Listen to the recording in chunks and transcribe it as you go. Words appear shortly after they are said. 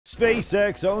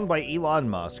SpaceX, owned by Elon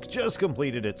Musk, just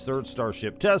completed its third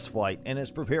Starship test flight and is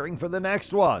preparing for the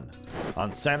next one. On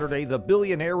Saturday, the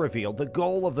billionaire revealed the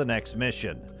goal of the next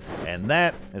mission, and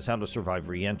that is how to survive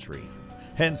re-entry.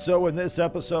 And so in this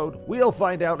episode, we'll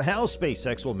find out how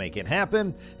SpaceX will make it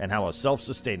happen and how a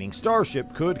self-sustaining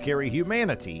Starship could carry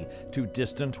humanity to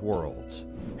distant worlds.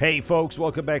 Hey folks,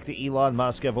 welcome back to Elon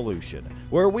Musk Evolution,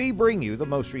 where we bring you the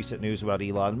most recent news about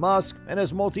Elon Musk and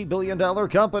his multi-billion-dollar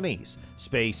companies,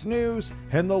 space news,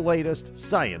 and the latest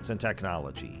science and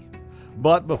technology.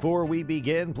 But before we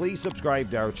begin, please subscribe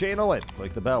to our channel and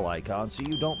click the bell icon so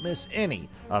you don't miss any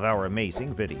of our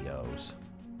amazing videos.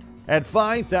 At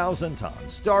 5,000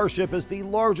 tons, Starship is the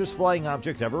largest flying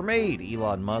object ever made,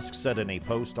 Elon Musk said in a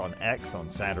post on X on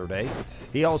Saturday.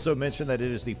 He also mentioned that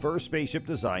it is the first spaceship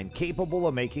design capable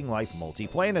of making life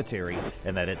multi-planetary,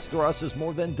 and that its thrust is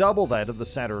more than double that of the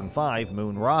Saturn V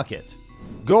moon rocket.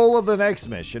 Goal of the next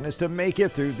mission is to make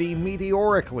it through the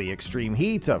meteorically extreme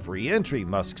heat of re-entry,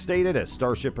 Musk stated as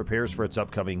Starship prepares for its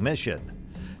upcoming mission.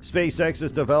 SpaceX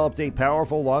has developed a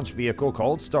powerful launch vehicle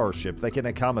called Starship that can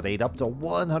accommodate up to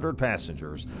 100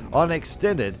 passengers on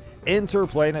extended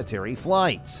interplanetary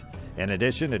flights. In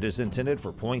addition, it is intended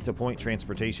for point-to-point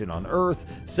transportation on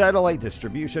Earth, satellite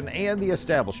distribution, and the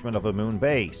establishment of a moon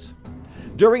base.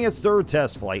 During its third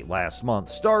test flight last month,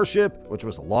 Starship, which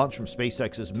was launched from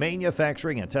SpaceX's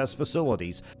manufacturing and test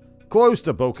facilities close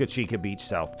to Boca Chica Beach,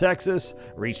 South Texas,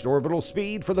 reached orbital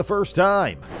speed for the first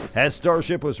time, as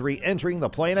Starship was re-entering the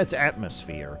planet's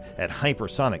atmosphere at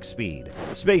hypersonic speed.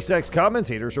 SpaceX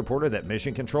commentators reported that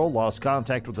Mission Control lost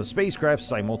contact with the spacecraft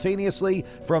simultaneously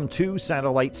from two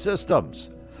satellite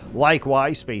systems.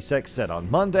 Likewise, SpaceX said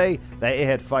on Monday that it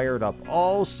had fired up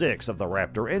all 6 of the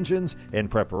Raptor engines in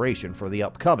preparation for the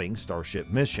upcoming Starship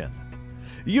mission.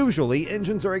 Usually,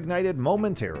 engines are ignited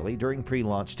momentarily during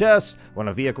pre-launch tests when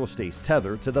a vehicle stays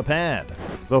tethered to the pad.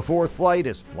 The fourth flight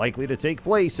is likely to take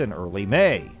place in early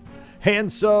May.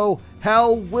 And so,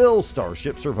 how will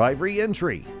Starship survive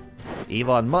re-entry?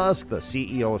 Elon Musk, the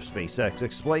CEO of SpaceX,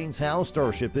 explains how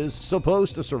Starship is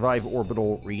supposed to survive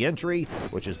orbital re-entry,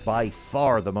 which is by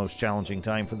far the most challenging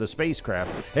time for the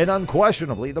spacecraft and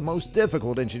unquestionably the most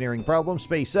difficult engineering problem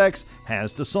SpaceX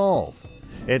has to solve.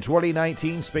 In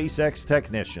 2019, SpaceX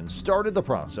technicians started the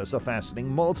process of fastening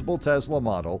multiple Tesla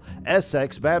Model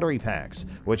SX battery packs,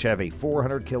 which have a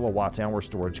 400 kilowatt-hour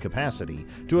storage capacity,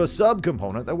 to a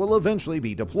subcomponent that will eventually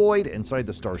be deployed inside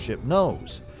the Starship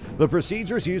nose. The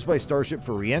procedures used by Starship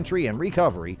for re-entry and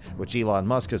recovery, which Elon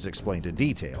Musk has explained in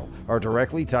detail, are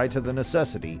directly tied to the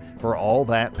necessity for all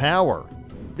that power.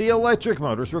 The electric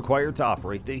motors required to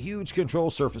operate the huge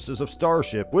control surfaces of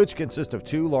Starship, which consist of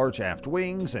 2 large aft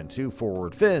wings and 2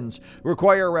 forward fins,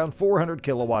 require around 400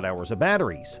 kilowatt-hours of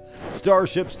batteries.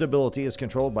 Starship stability is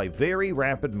controlled by very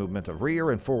rapid movement of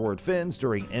rear and forward fins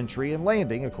during entry and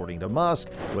landing, according to Musk,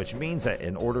 which means that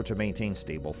in order to maintain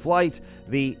stable flight,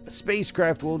 the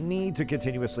spacecraft will need to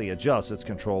continuously adjust its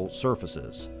control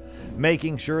surfaces.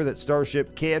 Making sure that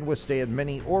Starship can withstand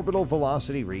many orbital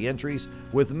velocity re-entries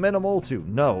with minimal to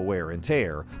no wear and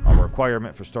tear, a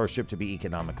requirement for Starship to be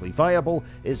economically viable,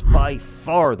 is by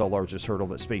far the largest hurdle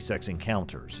that SpaceX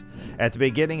encounters. At the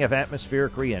beginning of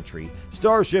atmospheric re-entry,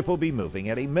 Starship will be moving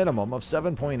at a minimum of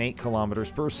 7.8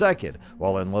 kilometers per second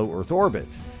while in low Earth orbit.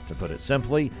 To put it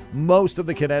simply, most of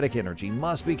the kinetic energy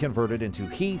must be converted into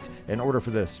heat in order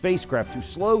for the spacecraft to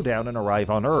slow down and arrive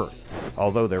on Earth.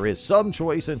 Although there is some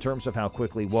choice in terms of how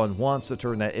quickly one wants to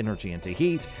turn that energy into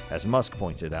heat, as Musk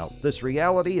pointed out, this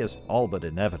reality is all but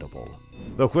inevitable.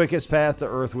 The quickest path to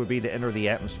Earth would be to enter the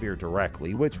atmosphere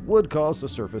directly, which would cause the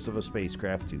surface of a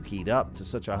spacecraft to heat up to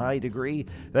such a high degree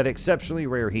that exceptionally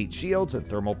rare heat shields and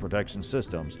thermal protection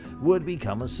systems would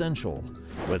become essential.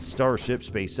 With Starship,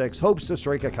 SpaceX hopes to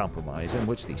strike a compromise in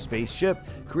which the spaceship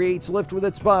creates lift with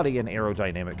its body and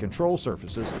aerodynamic control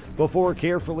surfaces before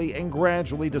carefully and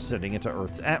gradually descending into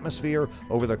Earth's atmosphere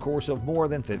over the course of more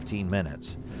than 15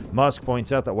 minutes. Musk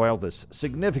points out that while this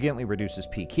significantly reduces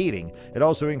peak heating, it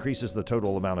also increases the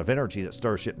total amount of energy that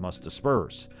Starship must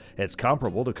disperse. It's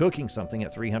comparable to cooking something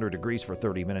at 300 degrees for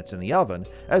 30 minutes in the oven,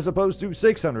 as opposed to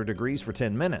 600 degrees for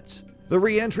 10 minutes. The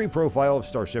re-entry profile of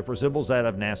Starship resembles that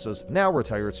of NASA's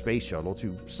now-retired Space Shuttle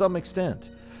to some extent.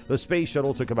 The Space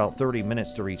Shuttle took about 30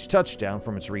 minutes to reach touchdown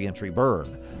from its re-entry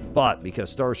burn. But because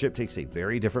Starship takes a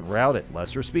very different route at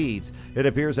lesser speeds, it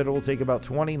appears that it will take about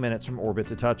 20 minutes from orbit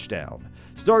to touchdown.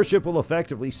 Starship will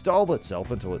effectively stall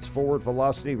itself until its forward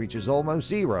velocity reaches almost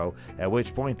zero, at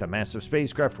which point the massive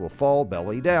spacecraft will fall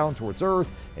belly down towards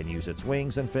Earth and use its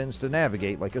wings and fins to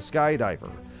navigate like a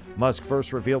skydiver. Musk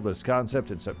first revealed this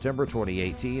concept in September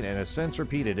 2018 and has since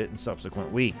repeated it in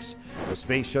subsequent weeks. The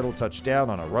space shuttle touched down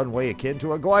on a runway akin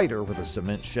to a glider with a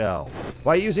cement shell.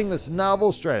 By using this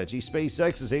novel strategy,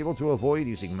 SpaceX is able to avoid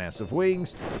using massive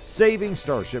wings, saving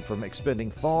Starship from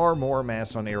expending far more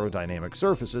mass on aerodynamic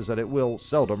surfaces that it will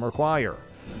seldom require.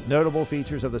 Notable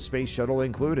features of the space shuttle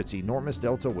include its enormous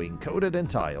delta wing coated in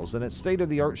tiles and its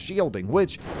state-of-the-art shielding,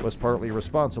 which was partly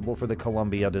responsible for the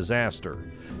Columbia disaster.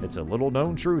 It's a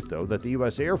little-known truth, though, that the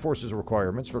U.S. Air Force's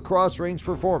requirements for cross-range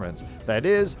performance, that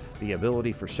is, the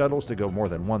ability for shuttles to go more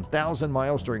than 1,000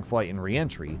 miles during flight and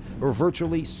reentry, were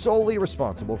virtually solely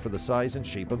responsible for the size and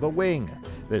shape of the wing.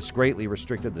 This greatly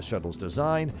restricted the shuttle's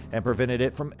design and prevented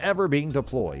it from ever being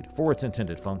deployed for its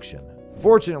intended function.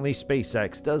 Fortunately,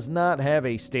 SpaceX does not have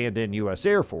a stand-in U.S.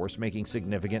 Air Force making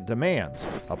significant demands,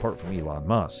 apart from Elon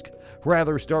Musk.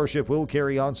 Rather, Starship will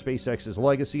carry on SpaceX's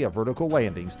legacy of vertical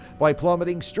landings by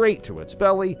plummeting straight to its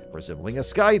belly, resembling a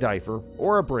skydiver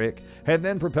or a brick, and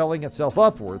then propelling itself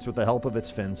upwards with the help of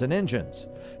its fins and engines.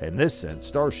 In this sense,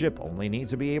 Starship only needs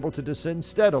to be able to descend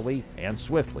steadily and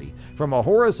swiftly from a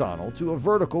horizontal to a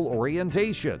vertical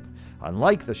orientation,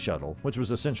 unlike the shuttle, which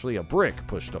was essentially a brick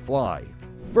pushed to fly.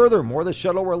 Furthermore, the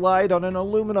shuttle relied on an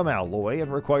aluminum alloy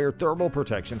and required thermal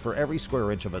protection for every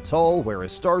square inch of its hull,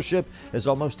 whereas Starship is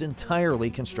almost entirely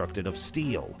constructed of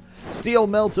steel. Steel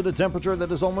melts at a temperature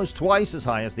that is almost twice as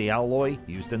high as the alloy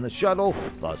used in the shuttle,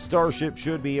 thus Starship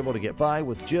should be able to get by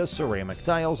with just ceramic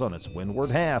tiles on its windward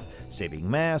half, saving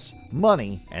mass,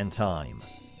 money, and time.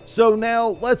 So now,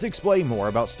 let's explain more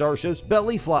about Starship's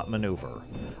belly flop maneuver.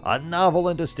 A novel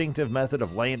and distinctive method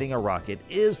of landing a rocket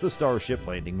is the Starship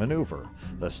landing maneuver.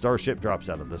 The Starship drops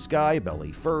out of the sky,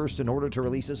 belly first, in order to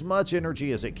release as much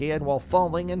energy as it can while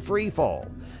falling in free fall.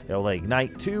 It'll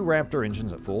ignite two Raptor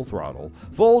engines at full throttle,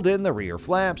 fold in the rear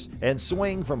flaps, and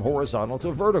swing from horizontal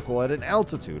to vertical at an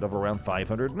altitude of around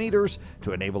 500 meters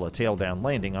to enable a tail-down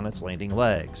landing on its landing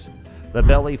legs. The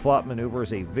belly flop maneuver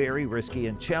is a very risky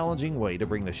and challenging way to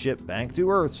bring the ship back to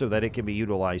Earth so that it can be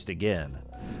utilized again.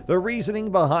 The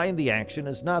reasoning behind the action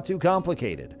is not too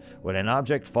complicated. When an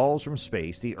object falls from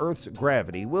space, the Earth's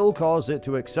gravity will cause it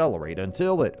to accelerate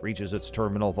until it reaches its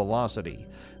terminal velocity,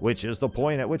 which is the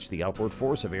point at which the upward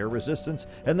force of air resistance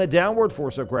and the downward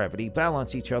force of gravity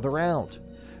balance each other out.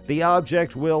 The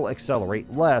object will accelerate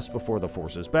less before the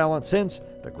forces balance, hence,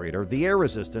 the greater the air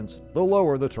resistance, the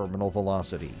lower the terminal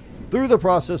velocity. Through the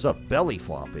process of belly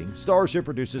flopping, Starship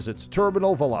reduces its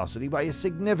terminal velocity by a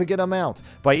significant amount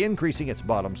by increasing its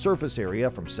bottom surface area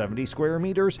from 70 square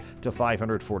meters to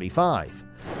 545.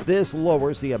 This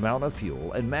lowers the amount of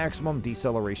fuel and maximum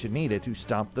deceleration needed to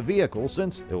stop the vehicle,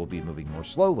 since it will be moving more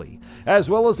slowly, as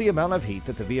well as the amount of heat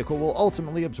that the vehicle will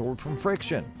ultimately absorb from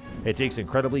friction. It takes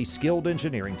incredibly skilled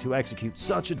engineering to execute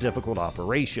such a difficult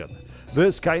operation.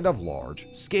 This kind of large,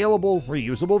 scalable,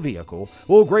 reusable vehicle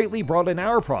will greatly broaden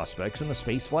our prospects in the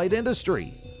spaceflight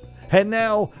industry. And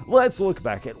now, let's look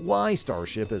back at why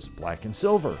Starship is black and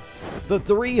silver. The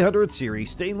 300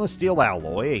 series stainless steel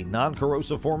alloy, a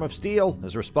non-corrosive form of steel,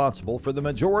 is responsible for the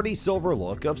majority silver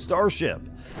look of Starship.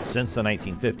 Since the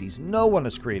 1950s, no one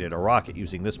has created a rocket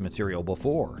using this material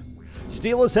before.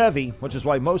 Steel is heavy, which is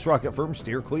why most rocket firms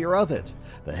steer clear of it.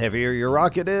 The heavier your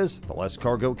rocket is, the less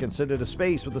cargo it can send into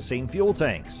space with the same fuel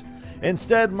tanks.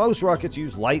 Instead, most rockets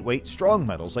use lightweight, strong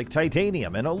metals like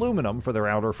titanium and aluminum for their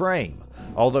outer frame.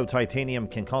 Although titanium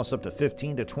can cost up to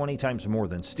 15 to 20 times more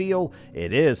than steel,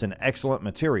 it is an excellent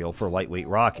material for lightweight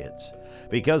rockets.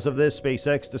 Because of this,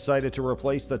 SpaceX decided to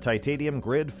replace the titanium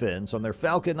grid fins on their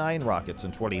Falcon 9 rockets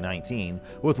in 2019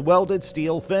 with welded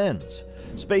steel fins.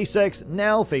 SpaceX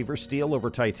now favors steel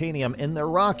over titanium in their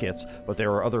rockets, but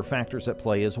there are other factors at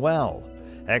play as well.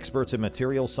 Experts in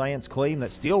material science claim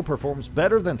that steel performs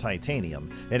better than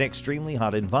titanium in extremely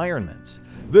hot environments.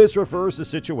 This refers to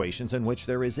situations in which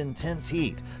there is intense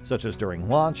heat, such as during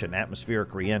launch and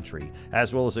atmospheric reentry,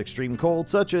 as well as extreme cold,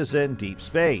 such as in deep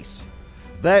space.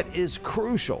 That is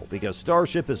crucial because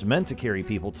Starship is meant to carry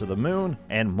people to the Moon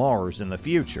and Mars in the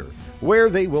future,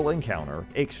 where they will encounter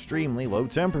extremely low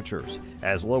temperatures,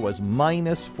 as low as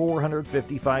minus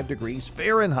 455 degrees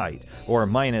Fahrenheit or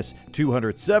minus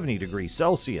 270 degrees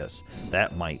Celsius.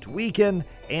 That might weaken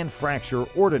and fracture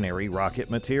ordinary rocket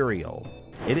material.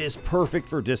 It is perfect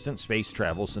for distant space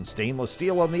travel, since stainless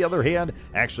steel, on the other hand,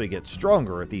 actually gets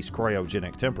stronger at these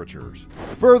cryogenic temperatures.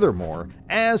 Furthermore,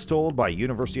 as told by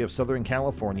University of Southern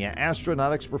California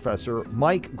astronautics professor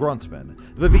Mike Gruntman,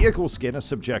 the vehicle's skin is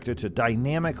subjected to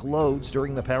dynamic loads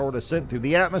during the powered ascent through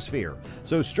the atmosphere,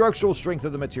 so structural strength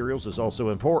of the materials is also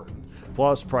important.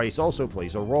 Plus, price also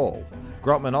plays a role.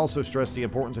 Gruntman also stressed the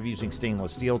importance of using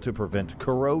stainless steel to prevent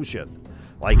corrosion.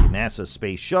 Like NASA's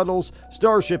space shuttles,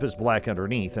 Starship is black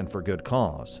underneath, and for good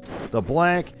cause. The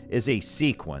black is a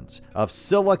sequence of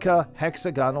silica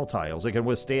hexagonal tiles that can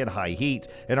withstand high heat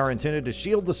and are intended to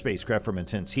shield the spacecraft from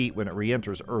intense heat when it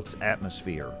re-enters Earth's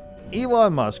atmosphere.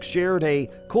 Elon Musk shared a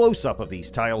close-up of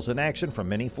these tiles in action from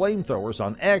many flamethrowers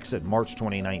on X in March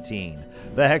 2019.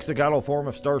 The hexagonal form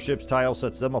of Starship's tile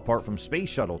sets them apart from space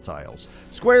shuttle tiles.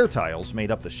 Square tiles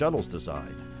made up the shuttle's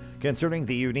design. Concerning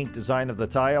the unique design of the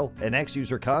tile, an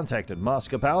X-user contacted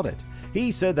Musk about it. He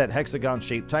said that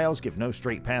hexagon-shaped tiles give no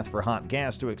straight path for hot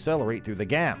gas to accelerate through the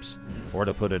gaps. Or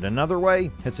to put it another way,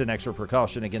 it's an extra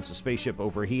precaution against the spaceship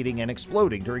overheating and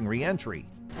exploding during re-entry.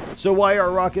 So why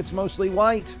are rockets mostly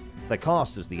white? The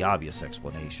cost is the obvious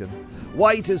explanation.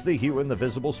 White is the hue in the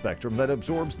visible spectrum that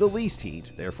absorbs the least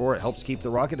heat, therefore it helps keep the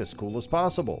rocket as cool as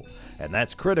possible. And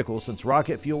that's critical since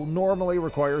rocket fuel normally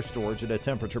requires storage at a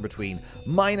temperature between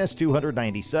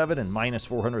 -297 and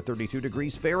 -432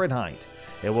 degrees Fahrenheit.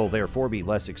 It will therefore be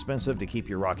less expensive to keep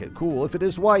your rocket cool if it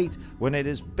is white when it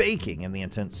is baking in the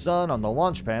intense sun on the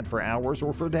launch pad for hours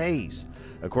or for days.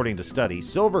 According to studies,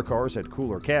 silver cars had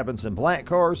cooler cabins than black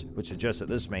cars, which suggests that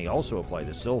this may also apply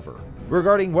to silver.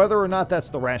 Regarding whether or not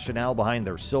that's the rationale behind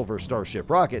their silver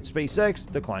Starship rocket,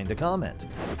 SpaceX declined to comment.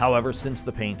 However, since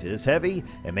the paint is heavy,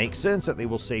 it makes sense that they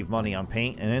will save money on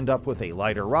paint and end up with a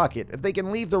lighter rocket if they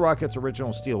can leave the rocket's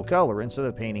original steel color instead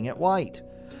of painting it white.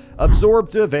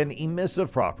 Absorptive and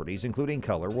emissive properties, including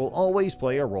color, will always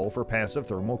play a role for passive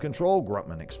thermal control,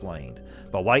 Grutman explained.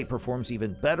 But white performs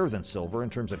even better than silver in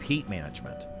terms of heat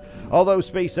management. Although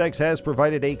SpaceX has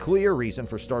provided a clear reason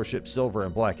for Starship's silver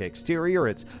and black exterior,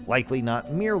 it's likely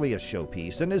not merely a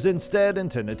showpiece and is instead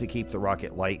intended to keep the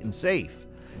rocket light and safe.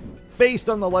 Based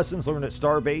on the lessons learned at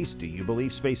Starbase, do you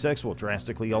believe SpaceX will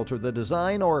drastically alter the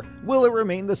design, or will it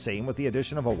remain the same with the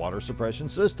addition of a water suppression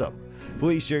system?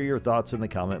 Please share your thoughts in the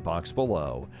comment box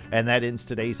below. And that ends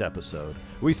today's episode.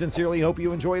 We sincerely hope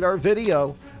you enjoyed our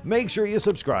video. Make sure you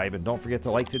subscribe and don't forget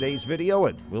to like today's video,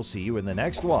 and we'll see you in the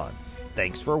next one.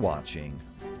 Thanks for watching.